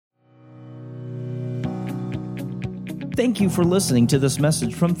Thank you for listening to this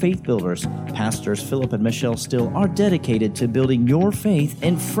message from Faith Builders. Pastors Philip and Michelle Still are dedicated to building your faith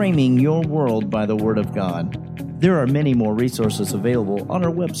and framing your world by the Word of God. There are many more resources available on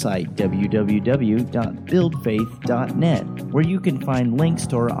our website, www.buildfaith.net, where you can find links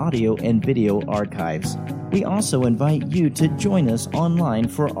to our audio and video archives. We also invite you to join us online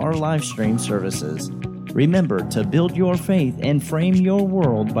for our live stream services. Remember to build your faith and frame your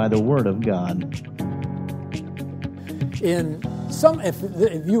world by the Word of God.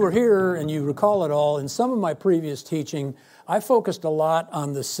 If you were here and you recall it all, in some of my previous teaching, I focused a lot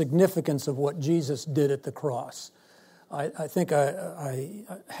on the significance of what Jesus did at the cross. I think I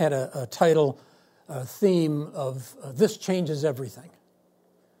had a title, a theme of This Changes Everything.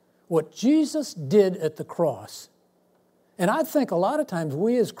 What Jesus did at the cross. And I think a lot of times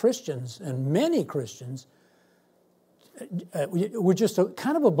we as Christians, and many Christians, we're just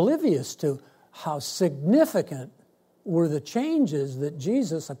kind of oblivious to how significant were the changes that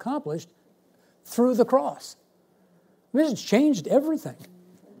Jesus accomplished through the cross. I mean, it's changed everything.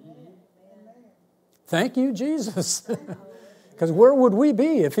 Thank you, Jesus. Because where would we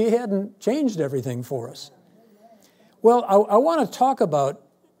be if he hadn't changed everything for us? Well, I want to talk about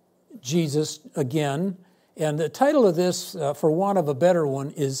Jesus again. And the title of this, for want of a better one,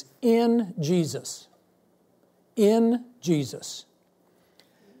 is In Jesus. In Jesus.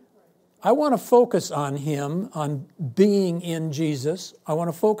 I want to focus on him, on being in Jesus. I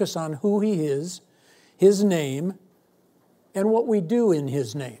want to focus on who he is, his name, and what we do in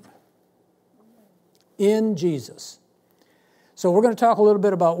his name. In Jesus. So we're going to talk a little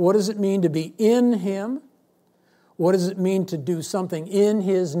bit about what does it mean to be in him? What does it mean to do something in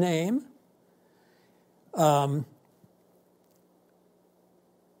his name? And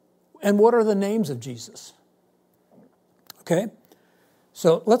what are the names of Jesus? Okay?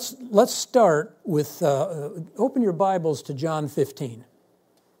 So let's start with, open your Bibles to John 15.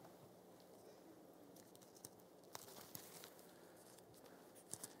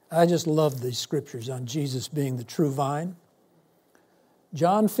 I just love these scriptures on Jesus being the true vine.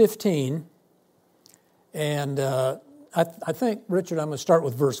 John 15, and I think, Richard, I'm going to start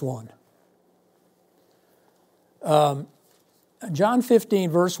with verse 1. John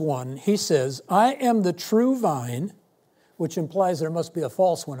 15, verse 1, he says, I am the true vine, which implies there must be a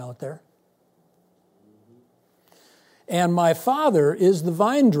false one out there. And my Father is the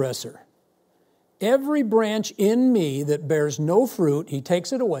vine dresser. Every branch in me that bears no fruit, he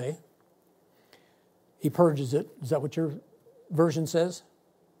takes it away. He purges it. Is that what your version says?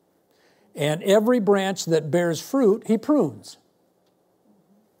 And every branch that bears fruit, he prunes,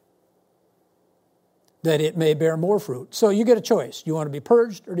 that it may bear more fruit. So you get a choice. Do you want to be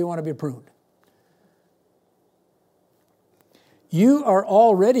purged or do you want to be pruned? You are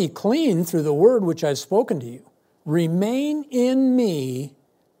already clean through the word which I've spoken to you. Remain in me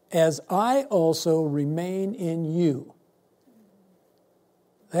as I also remain in you.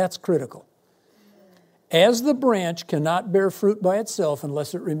 That's critical. As the branch cannot bear fruit by itself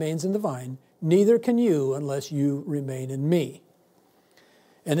unless it remains in the vine, neither can you unless you remain in me.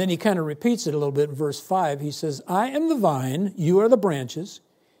 And then he kind of repeats it a little bit in verse 5. He says, I am the vine, you are the branches.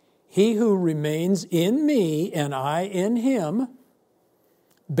 He who remains in me and I in him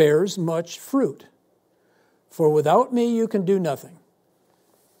bears much fruit. For without me you can do nothing.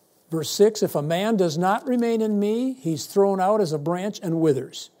 Verse 6, if a man does not remain in me, he's thrown out as a branch and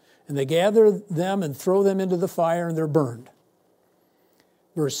withers. And they gather them and throw them into the fire and they're burned.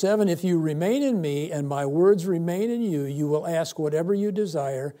 Verse 7, if you remain in me and my words remain in you, you will ask whatever you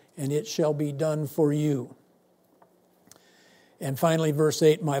desire and it shall be done for you. And finally, verse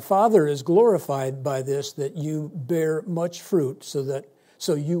 8, my Father is glorified by this, that you bear much fruit, so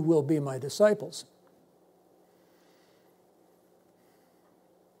you will be my disciples.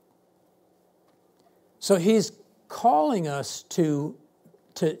 So he's calling us to,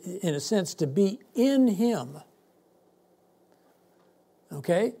 in a sense, to be in him.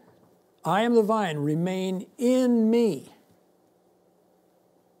 Okay? I am the vine, remain in me.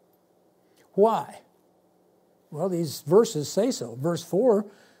 Why? Well, these verses say so. Verse 4,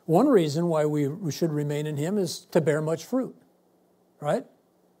 one reason why we should remain in him is to bear much fruit. Right?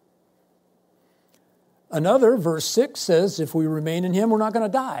 Another, verse 6 says, if we remain in him, we're not going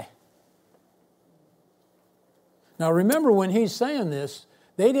to die. Now remember, when he's saying this,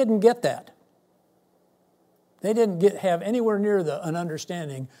 they didn't get that. They didn't have anywhere near an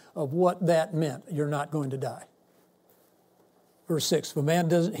understanding of what that meant. You're not going to die. Verse 6, if a man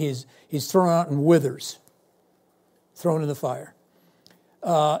doesn't, he's thrown out and withers, thrown in the fire.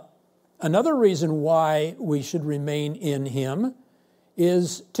 Another reason why we should remain in him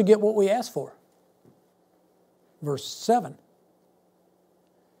is to get what we ask for. verse 7.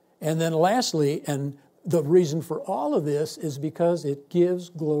 And then lastly, and the reason for all of this is because it gives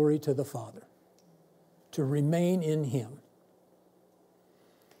glory to the Father, to remain in Him.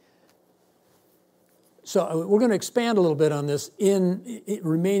 So we're going to expand a little bit on this,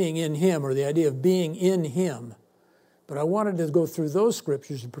 remaining in Him, or the idea of being in Him. But I wanted to go through those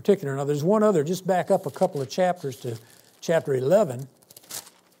scriptures in particular. Now there's one other, just back up a couple of chapters to chapter 11.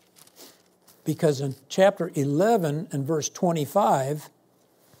 Because in chapter 11 and verse 25,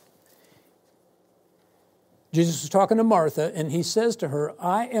 Jesus was talking to Martha, and He says to her,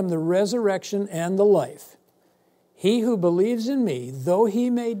 I am the resurrection and the life. He who believes in me, though he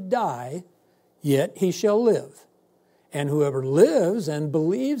may die, yet he shall live. And whoever lives and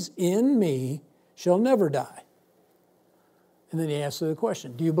believes in me shall never die. And then He asks her the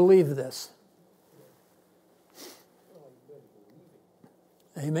question, do you believe this?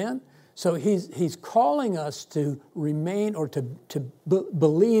 Amen? So he's calling us to remain or to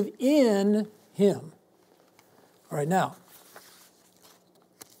believe in Him. All right, now,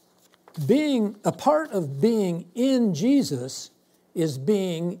 a part of being in Jesus is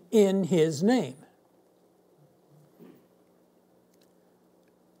being in His name.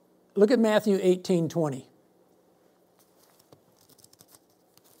 Look at Matthew 18:20.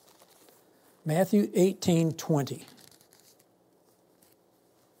 Matthew 18:20.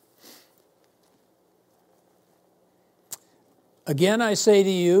 Again, I say to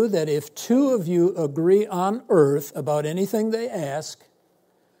you that if two of you agree on earth about anything they ask,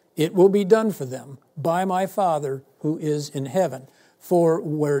 it will be done for them by my Father who is in heaven. For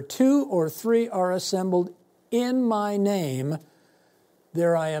where 2 or 3 are assembled in my name,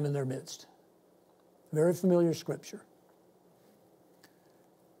 there I am in their midst. Very familiar scripture.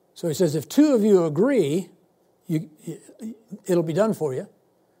 So He says, if 2 of you agree, it'll be done for you.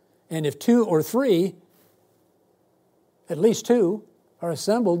 And if 2 or 3, at least 2, are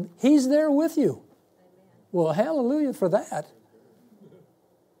assembled, He's there with you. Amen. Well, hallelujah for that.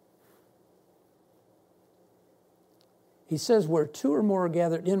 He says, where 2 or more are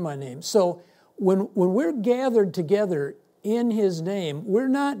gathered in my name. So when we're gathered together in His name, we're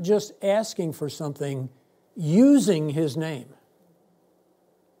not just asking for something using His name.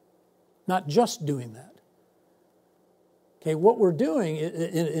 Not just doing that. Okay, what we're doing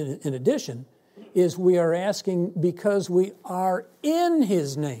in addition is we are asking because we are in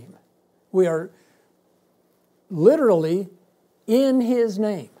His name. We are literally in His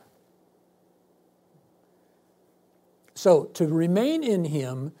name. So to remain in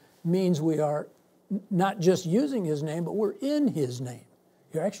Him means we are not just using His name, but we're in His name.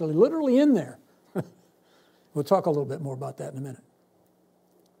 You're actually literally in there. We'll talk a little bit more about that in a minute.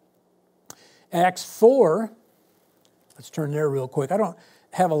 Acts 4, let's turn there real quick. I don't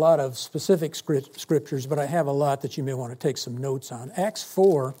have a lot of specific scriptures, but I have a lot that you may want to take some notes on. Acts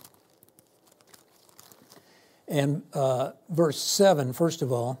 4 and verse 7, first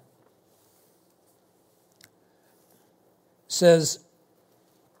of all, says,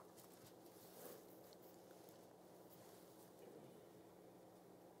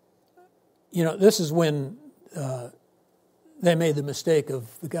 this is when they made the mistake of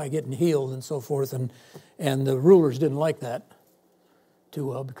the guy getting healed and so forth, and the rulers didn't like that too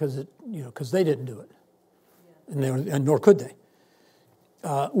well because they didn't do it, and nor could they.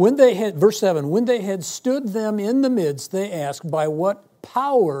 When they had, verse 7, when they had stood them in the midst, they asked, by what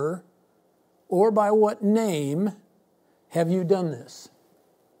power or by what name have you done this?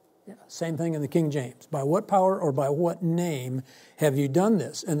 Yeah, same thing in the King James. By what power or by what name have you done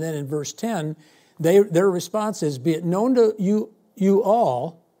this? And then in verse 10, their response is, be it known to you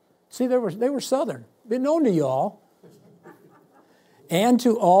all. See, they were Southern. Be it known to you all and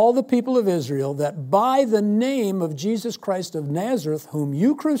to all the people of Israel that by the name of Jesus Christ of Nazareth, whom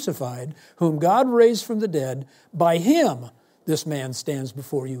you crucified, whom God raised from the dead, by Him this man stands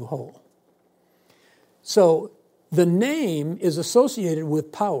before you whole. So the name is associated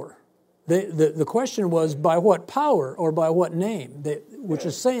with power. The question was, by what power or by what name? Which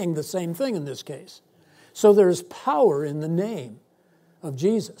is saying the same thing in this case. So there's power in the name of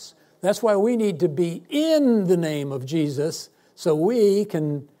Jesus. That's why we need to be in the name of Jesus so we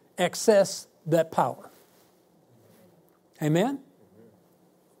can access that power. Amen?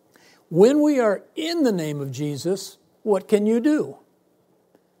 When we are in the name of Jesus, what can you do?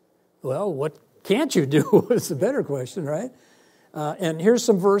 Well, what can't you do is the better question, right? And here's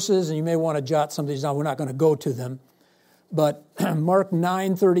some verses, and you may want to jot some of these down. We're not going to go to them. But Mark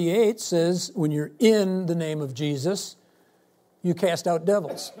 9:38 says, when you're in the name of Jesus, you cast out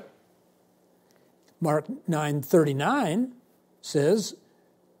devils. Mark 9:39 says,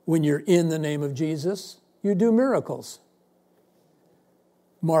 when you're in the name of Jesus, you do miracles.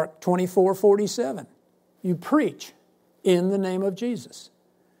 Mark 24:47, you preach in the name of Jesus.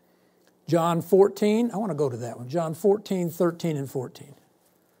 John 14, I want to go to that one. John 14:13 and 14.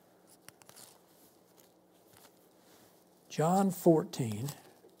 John 14.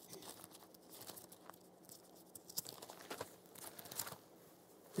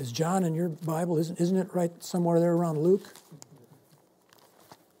 Is John in your Bible? Isn't it right somewhere there around Luke?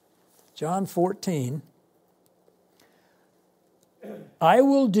 John 14. I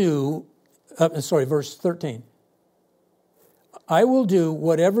will do, verse 13. I will do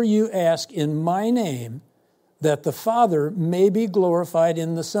whatever you ask in my name, that the Father may be glorified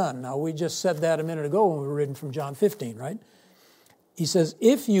in the Son. Now, we just said that a minute ago when we were reading from John 15, right? He says,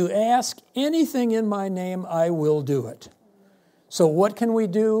 if you ask anything in my name, I will do it. So what can we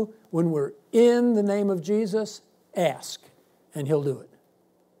do when we're in the name of Jesus? Ask, and he'll do it.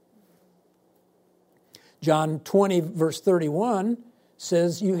 John 20, verse 31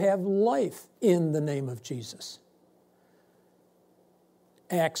 says you have life in the name of Jesus.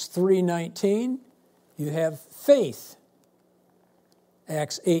 Acts 3:19, you have faith.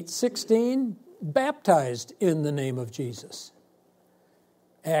 Acts 8:16, baptized in the name of Jesus.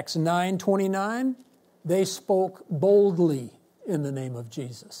 Acts 9:29, they spoke boldly in the name of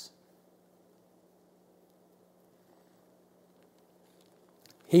Jesus.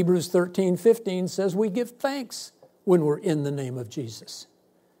 Hebrews 13:15 says we give thanks when we're in the name of Jesus.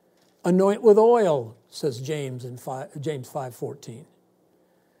 Anoint with oil, says James in James 5:14.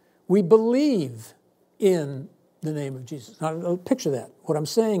 We believe in the name of Jesus. Now, picture that. What I'm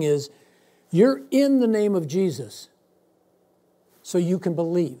saying is, you're in the name of Jesus, so you can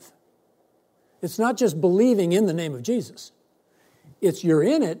believe. It's not just believing in the name of Jesus. It's you're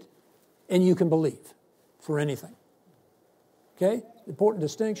in it, and you can believe for anything. Okay? Important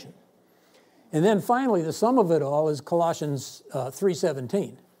distinction. And then finally, the sum of it all is Colossians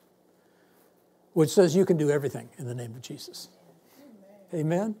 3:17, which says you can do everything in the name of Jesus.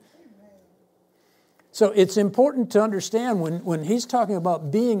 Amen? So it's important to understand when he's talking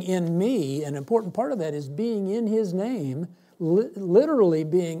about being in me, an important part of that is being in his name, literally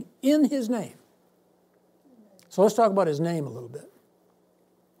being in his name. So let's talk about his name a little bit.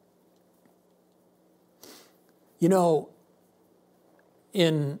 You know,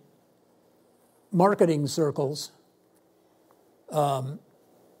 in marketing circles,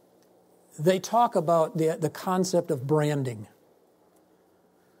 they talk about the concept of branding,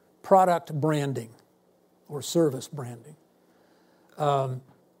 product branding, or service branding.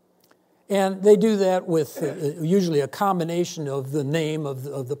 And they do that with usually a combination of the name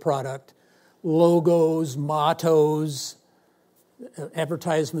of the product, logos, mottos,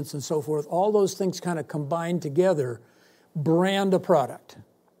 advertisements, and so forth. All those things kind of combine together, brand a product.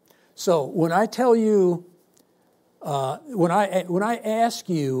 So when I tell you, when I ask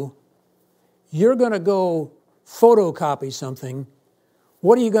you, you're going to go photocopy something,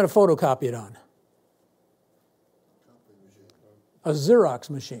 what are you going to photocopy it on? A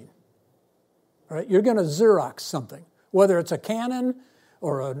Xerox machine. Right? You're going to Xerox something, whether it's a Canon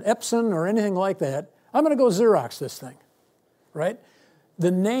or an Epson or anything like that. I'm going to go Xerox this thing, right?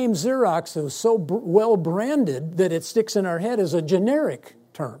 The name Xerox is so well branded that it sticks in our head as a generic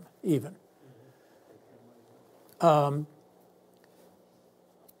term, even.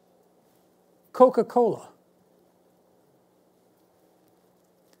 Coca-Cola.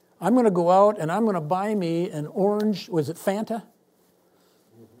 I'm going to go out and I'm going to buy me an orange, was it Fanta?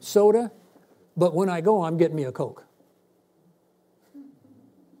 Soda. But when I go, I'm getting me a Coke.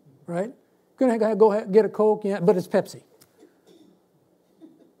 Right? Going to go get a Coke, yeah, but it's Pepsi.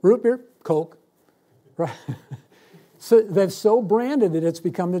 Root beer, Coke. Right? So they've so branded it, it's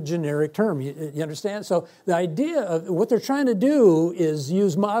become a generic term. You understand? So the idea of what they're trying to do is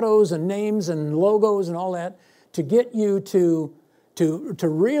use mottos and names and logos and all that to get you to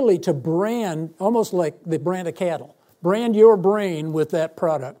really brand, almost like they brand a cattle. Brand your brain with that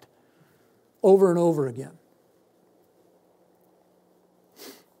product over and over again.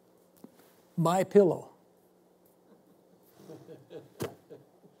 My Pillow.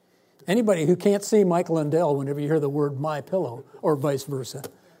 Anybody who can't see Mike Lindell whenever you hear the word My Pillow, or vice versa.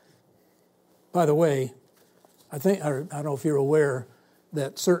 By the way, I don't know if you're aware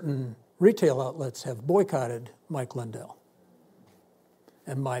that certain retail outlets have boycotted Mike Lindell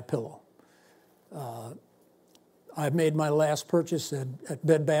and My Pillow. I made my last purchase at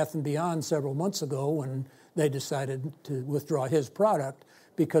Bed Bath & Beyond several months ago when they decided to withdraw his product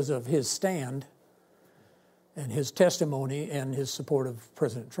because of his stand and his testimony and his support of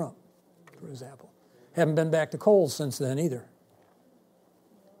President Trump, for example. Haven't been back to Kohl's since then either.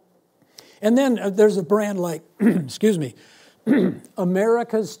 And then there's a brand like, excuse me,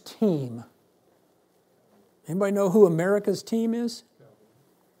 America's Team. Anybody know who America's Team is?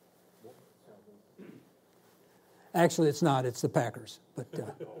 Actually, it's not. It's the Packers. But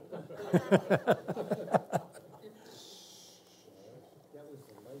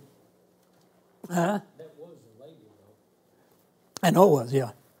huh? I know it was,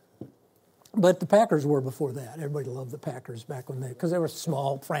 yeah. But the Packers were before that. Everybody loved the Packers back when because they were a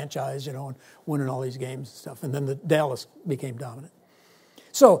small franchise, and winning all these games and stuff. And then the Dallas became dominant.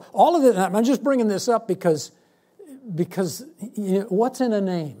 So all of it, I'm just bringing this up because what's in a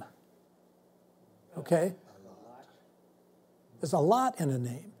name? Okay? There's a lot in a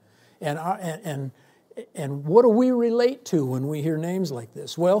name. And what do we relate to when we hear names like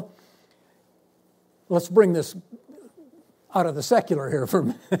this? Well, let's bring this out of the secular here,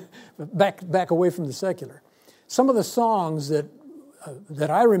 from back away from the secular. Some of the songs that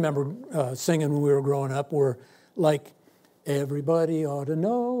I remember singing when we were growing up were like, everybody ought to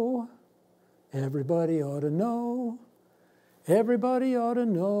know, everybody ought to know, everybody ought to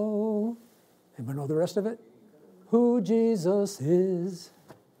know. Anybody know the rest of it? Who Jesus is,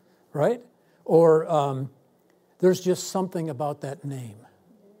 right? Or there's just something about that name.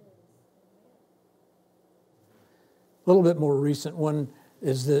 A little bit more recent one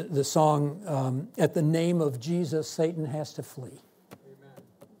is the song, At the Name of Jesus, Satan Has to Flee. Amen.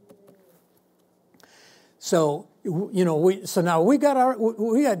 So, now we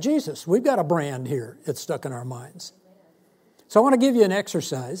got Jesus. We've got a brand here that's stuck in our minds. So I want to give you an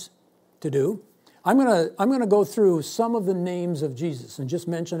exercise to do. I'm going to go through some of the names of Jesus and just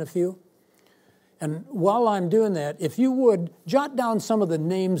mention a few. And while I'm doing that, if you would, jot down some of the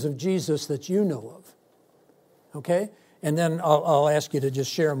names of Jesus that you know of. Okay? And then I'll ask you to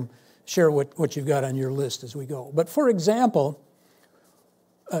just share what you've got on your list as we go. But for example,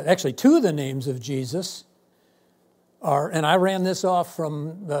 actually two of the names of Jesus are, and I ran this off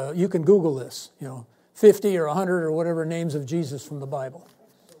from, you can Google this, 50 or 100 or whatever names of Jesus from the Bible.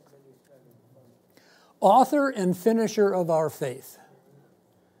 Author and finisher of our faith.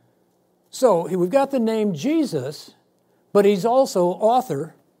 So we've got the name Jesus, but he's also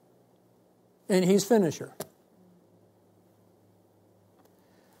author and he's finisher.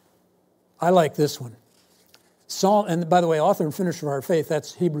 I like this one. And by the way, author and finisher of our faith,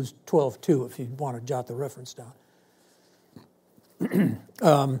 that's Hebrews 12:2, if you want to jot the reference down.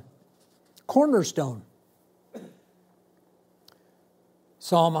 Cornerstone.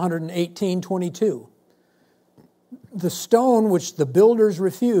 Psalm 118:22. The stone which the builders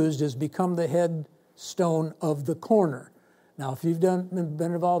refused has become the headstone of the corner. Now, if you've been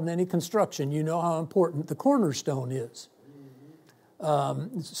involved in any construction, you know how important the cornerstone is.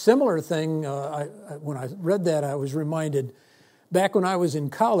 Similar thing, when I read that, I was reminded, back when I was in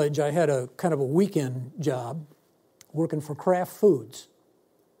college, I had a kind of a weekend job working for Kraft Foods.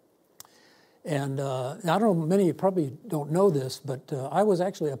 And I don't know, many of you probably don't know this, but I was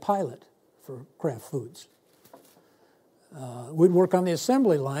actually a pilot for Kraft Foods. We'd work on the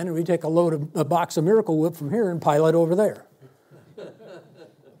assembly line, and we'd take a box of Miracle Whip from here and pilot over there.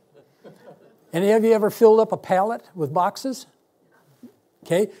 Any of you ever filled up a pallet with boxes?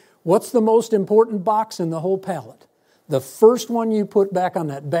 Okay, what's the most important box in the whole pallet? The first one you put back on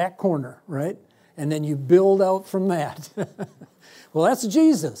that back corner, right? And then you build out from that. Well, that's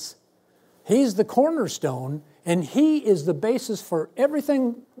Jesus. He's the cornerstone, and he is the basis for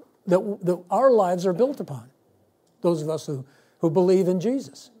everything that our lives are built upon. Those of us who believe in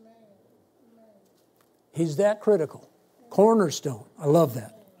Jesus. He's that critical. Cornerstone. I love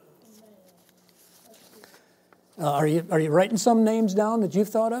that. Are you writing some names down that you've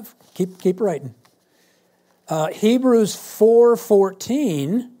thought of? Keep writing. Hebrews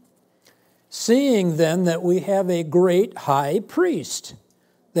 4:14. Seeing then that we have a great high priest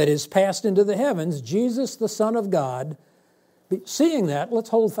that is passed into the heavens, Jesus the Son of God. Seeing that, let's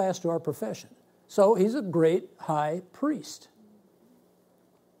hold fast to our profession. So he's a great high priest.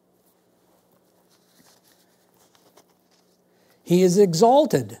 He is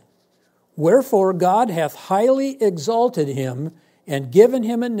exalted. Wherefore God hath highly exalted him and given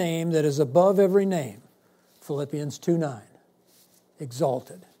him a name that is above every name. Philippians 2:9.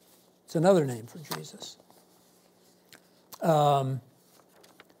 Exalted. It's another name for Jesus.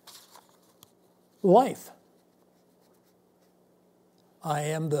 Life. I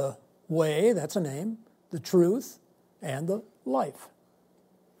am the way, that's a name, the truth, and the life.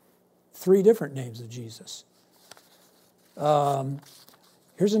 3 different names of Jesus.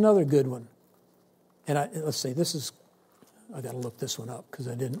 Here's another good one. And let's see, I got to look this one up because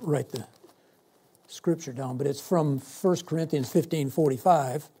I didn't write the scripture down, but it's from 1 Corinthians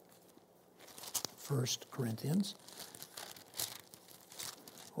 15:45. 1 Corinthians.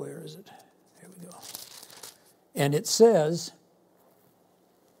 Where is it? Here we go. And it says,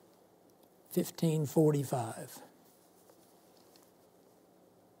 15:45.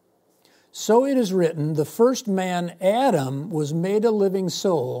 So it is written, the first man, Adam, was made a living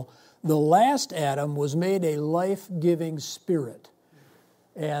soul. The last Adam was made a life-giving spirit.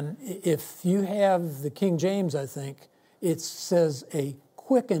 And if you have the King James, I think, it says a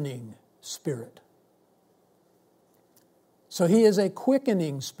quickening spirit. So he is a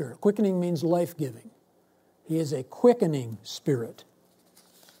quickening spirit. Quickening means life-giving. He is a quickening spirit.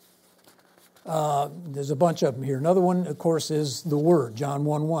 There's a bunch of them here. Another one, of course, is the Word, John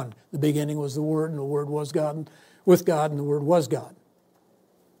 1:1. The beginning was the Word, and the Word was God, with God, and the Word was God.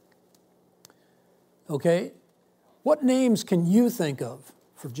 Okay? What names can you think of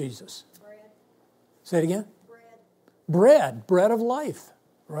for Jesus? Bread. Say it again? Bread. Bread of life,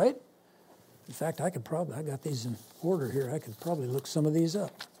 right? In fact, I got these in order here. I could probably look some of these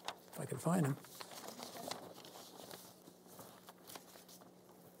up if I could find them.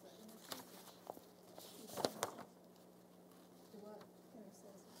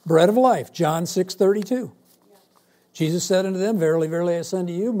 Bread of life, John 6:32. Jesus said unto them, verily, verily, I say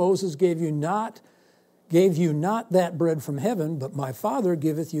unto you, Moses gave you not that bread from heaven, but my Father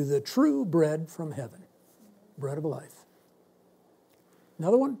giveth you the true bread from heaven. Bread of life.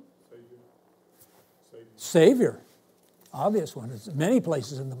 Another one? Savior. Obvious one. It's many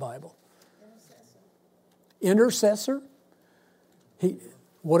places in the Bible. Intercessor.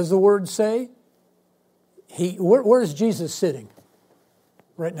 What does the word say? Where is Jesus sitting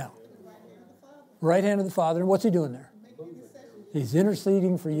right now? Right hand of the Father. And what's he doing there? He's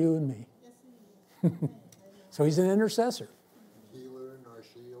interceding for you and me. So he's an intercessor. Healer and our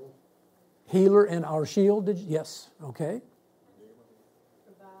shield. Healer and our shield. Yes. Okay.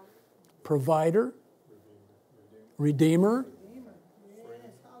 Provider. Redeemer.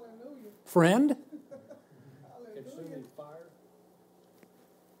 Friend. Consuming fire.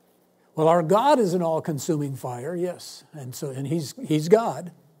 Well, our God is an all-consuming fire, yes. And he's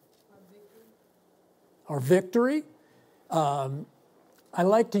God. Our victory. I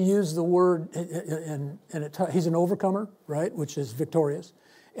like to use the word, he's an overcomer, right, which is victorious.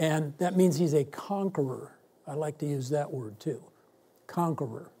 And that means he's a conqueror. I like to use that word too.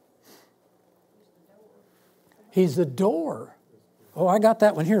 Conqueror. He's the door. Oh, I got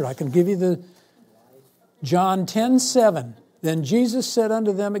that one here. I can give you the John 10:7. Then Jesus said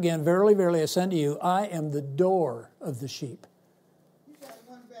unto them again, verily, verily, I say unto you, I am the door of the sheep. You got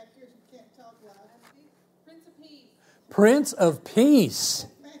one back here who can't talk loud. Prince of Peace. Prince of Peace.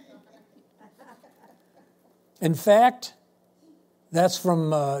 In fact, that's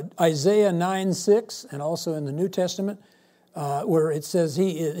from Isaiah 9:6, and also in the New Testament, where it says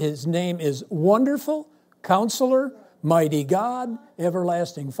his name is Wonderful, Counselor, Mighty God,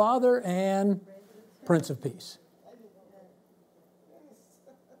 Everlasting Father, and Prince of Peace.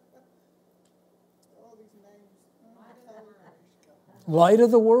 Light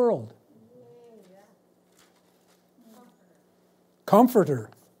of the world. Comforter.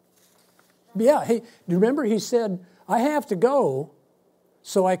 Yeah, hey, remember he said, I have to go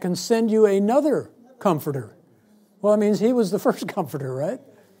so I can send you another comforter. Well, that means he was the first comforter, right?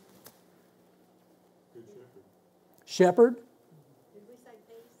 Shepherd. Did we say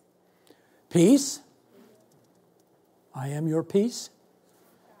peace? Peace. I am your peace.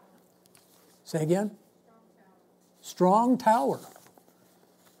 Say again. Strong tower.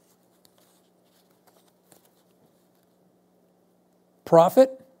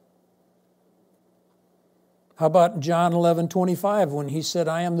 Prophet. How about John 11:25 when he said,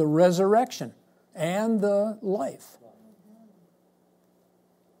 I am the resurrection and the life?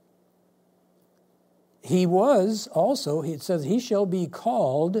 He was also, it says, he shall be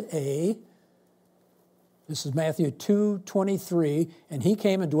called this is Matthew 2:23, and he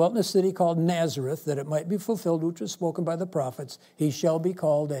came and dwelt in a city called Nazareth, that it might be fulfilled, which was spoken by the prophets. He shall be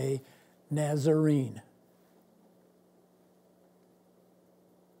called a Nazarene.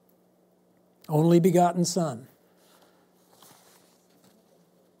 Only begotten Son.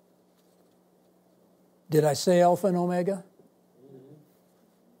 Did I say Alpha and Omega?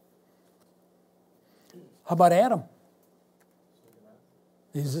 How about Adam?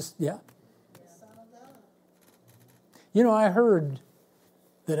 Is this, yeah? You know, I heard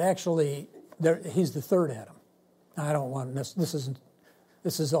that actually he's the third Adam. I don't want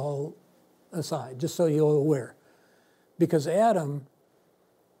this is all aside, just so you're aware. Because Adam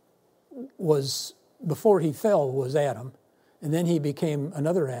was, before he fell, was Adam, and then he became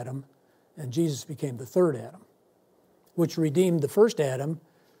another Adam, and Jesus became the third Adam, which redeemed the first Adam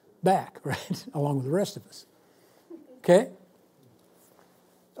back, right, along with the rest of us. Okay?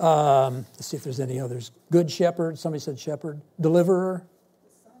 Let's see if there's any others. Good shepherd. Somebody said shepherd. Deliverer.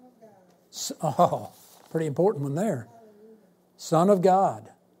 Oh, pretty important one there. Son of God.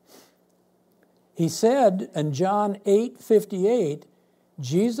 He said in John 8:58,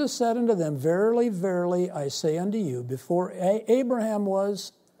 Jesus said unto them, Verily, verily, I say unto you, before Abraham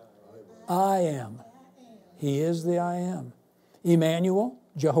was, I am. He is the I am. Emmanuel,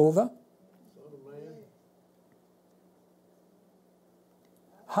 Jehovah.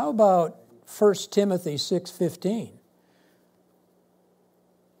 How about 1 Timothy 6:15?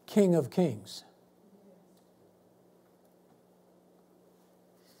 King of Kings.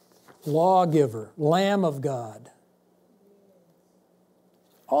 Lawgiver, Lamb of God.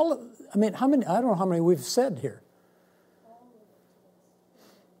 How many? I don't know how many we've said here.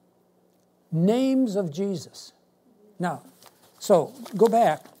 Names of Jesus. Now, so go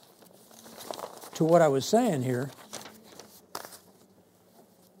back to what I was saying here.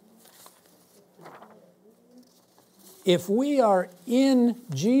 If we are in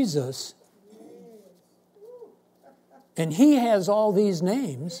Jesus, and He has all these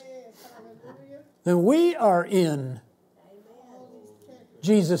names, then we are in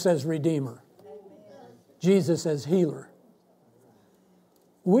Jesus as Redeemer, Jesus as Healer.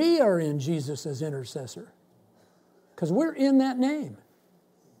 We are in Jesus as Intercessor, because we're in that name.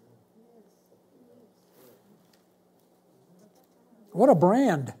 What a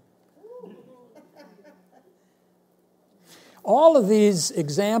brand. All of these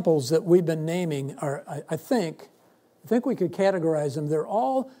examples that we've been naming are, I think we could categorize them. They're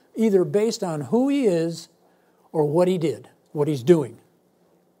all either based on who He is or what He did, what He's doing.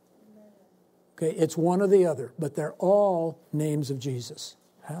 Okay, it's one or the other, but they're all names of Jesus.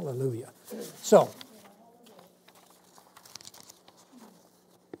 Hallelujah. So,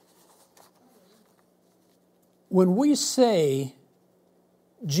 when we say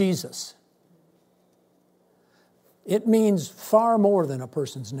Jesus, it means far more than a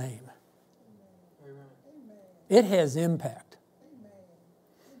person's name. It has impact.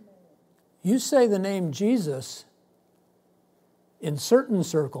 You say the name Jesus in certain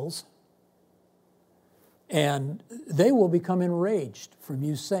circles, and they will become enraged from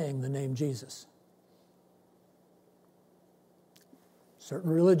you saying the name Jesus.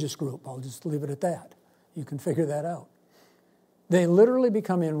 Certain religious group, I'll just leave it at that. You can figure that out. They literally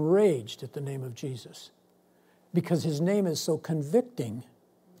become enraged at the name of Jesus because His name is so convicting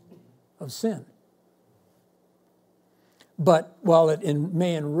of sin. But while it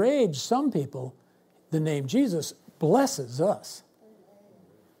may enrage some people, the name Jesus blesses us.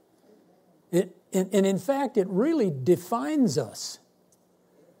 And in fact, it really defines us.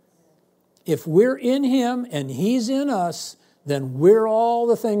 If we're in Him and He's in us, then we're all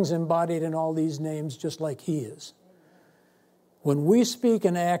the things embodied in all these names just like He is. When we speak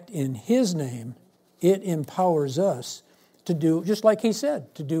and act in His name, it empowers us to do, just like He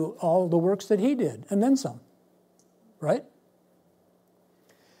said, to do all the works that He did, and then some. Right?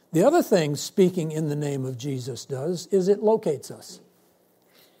 The other thing speaking in the name of Jesus does is it locates us.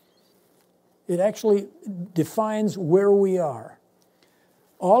 It actually defines where we are.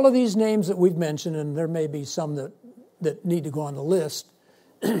 All of these names that we've mentioned, and there may be some that need to go on the list,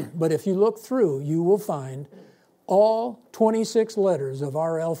 but if you look through, you will find all 26 letters of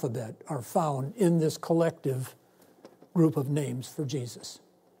our alphabet are found in this collective group of names for Jesus.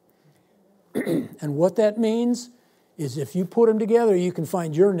 And what that means is if you put them together, you can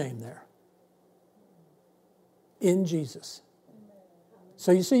find your name there. In Jesus.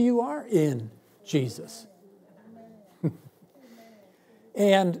 So you see, you are in Jesus.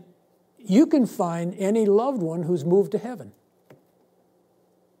 And you can find any loved one who's moved to heaven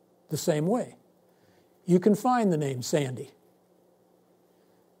the same way. You can find the name Sandy.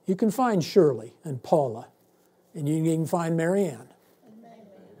 You can find Shirley and Paula. And you can find Marianne.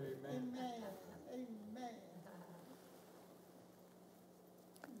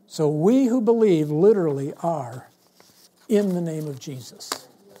 So we who believe literally are in the name of Jesus.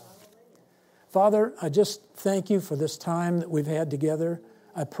 Father, I just thank You for this time that we've had together.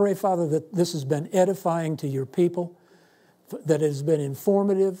 I pray, Father, that this has been edifying to Your people, that it has been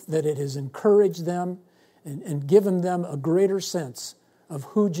informative, that it has encouraged them and given them a greater sense of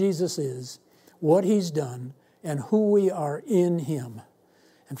who Jesus is, what He's done, and who we are in Him.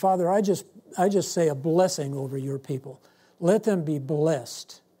 And Father, I just say a blessing over Your people. Let them be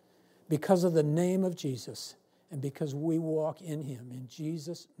blessed because of the name of Jesus and because we walk in Him. In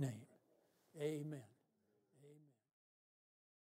Jesus' name, amen.